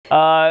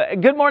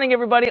Good morning,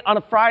 everybody. On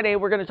a Friday,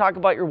 we're going to talk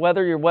about your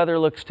weather. Your weather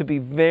looks to be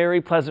very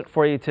pleasant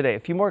for you today. A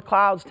few more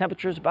clouds,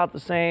 temperatures about the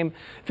same.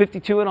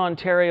 52 in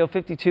Ontario,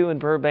 52 in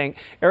Burbank.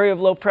 Area of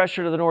low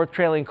pressure to the north,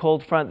 trailing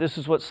cold front. This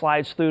is what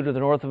slides through to the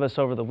north of us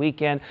over the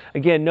weekend.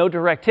 Again, no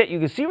direct hit. You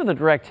can see where the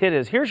direct hit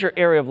is. Here's your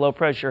area of low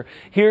pressure.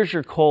 Here's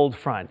your cold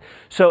front.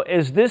 So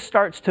as this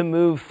starts to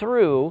move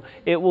through,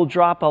 it will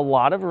drop a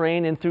lot of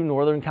rain in through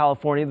Northern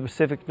California, the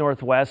Pacific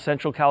Northwest.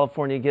 Central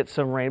California gets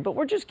some rain, but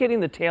we're just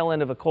getting the tail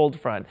end of a cold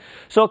front.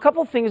 So a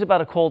couple things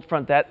about a cold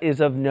front that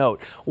is of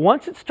note.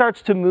 Once it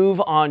starts to move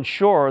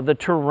onshore, the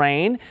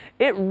terrain,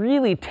 it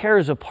really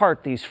tears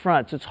apart these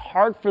fronts. It's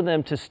hard for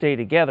them to stay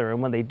together. And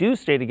when they do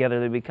stay together,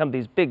 they become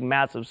these big,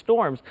 massive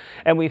storms.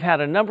 And we've had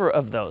a number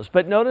of those.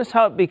 But notice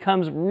how it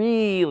becomes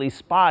really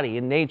spotty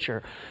in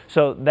nature.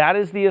 So that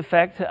is the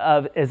effect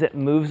of as it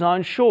moves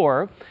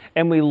onshore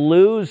and we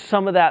lose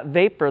some of that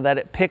vapor that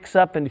it picks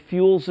up and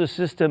fuels the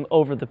system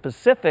over the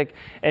Pacific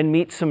and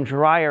meets some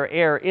drier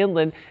air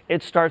inland,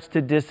 it starts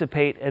to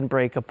dissipate and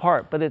break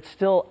apart, but it's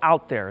still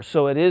out there.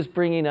 So it is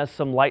bringing us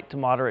some light to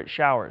moderate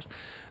showers.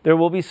 There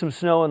will be some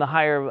snow in the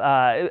higher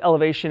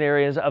elevation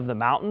areas of the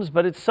mountains,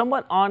 but it's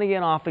somewhat on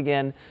again, off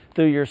again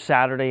through your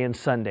Saturday and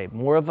Sunday.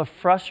 More of a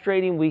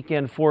frustrating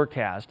weekend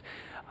forecast.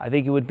 I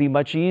think it would be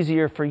much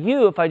easier for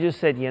you if I just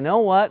said, you know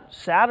what,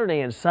 Saturday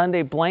and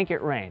Sunday,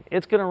 blanket rain.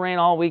 It's going to rain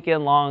all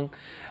weekend long.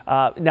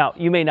 Now,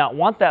 you may not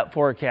want that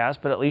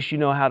forecast, but at least you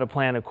know how to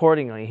plan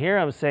accordingly. Here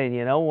I'm saying,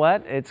 you know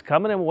what, it's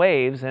coming in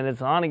waves and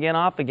it's on again,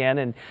 off again,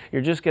 and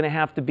you're just going to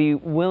have to be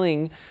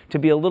willing to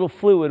be a little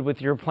fluid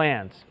with your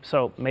plans.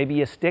 So maybe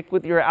you stick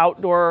with your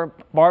outdoor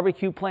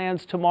barbecue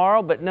plans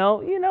tomorrow, but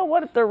no, you know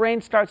what, if the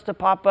rain starts to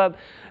pop up,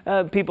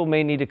 people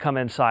may need to come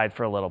inside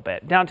for a little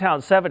bit.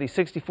 Downtown 70,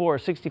 64,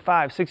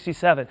 65,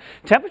 67.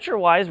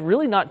 Temperature-wise,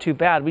 really not too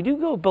bad. We do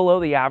go below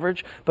the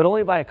average, but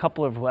only by a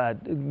couple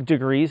of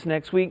degrees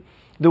next week.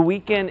 The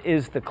weekend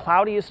is the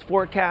cloudiest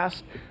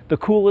forecast, the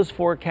coolest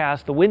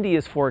forecast, the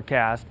windiest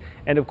forecast,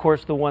 and of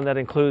course the one that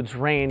includes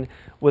rain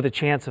with a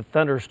chance of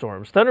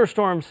thunderstorms.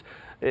 Thunderstorms,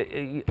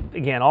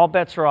 again, all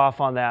bets are off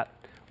on that.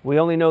 We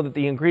only know that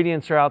the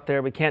ingredients are out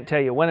there. We can't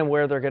tell you when and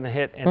where they're going to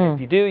hit. And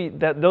if you do,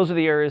 those are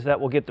the areas that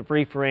will get the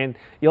brief rain.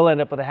 You'll end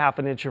up with a half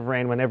an inch of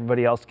rain when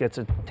everybody else gets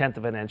a tenth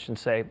of an inch and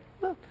say,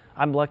 well,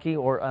 I'm lucky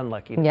or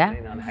unlucky,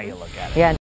 depending on how you look at it. Yeah.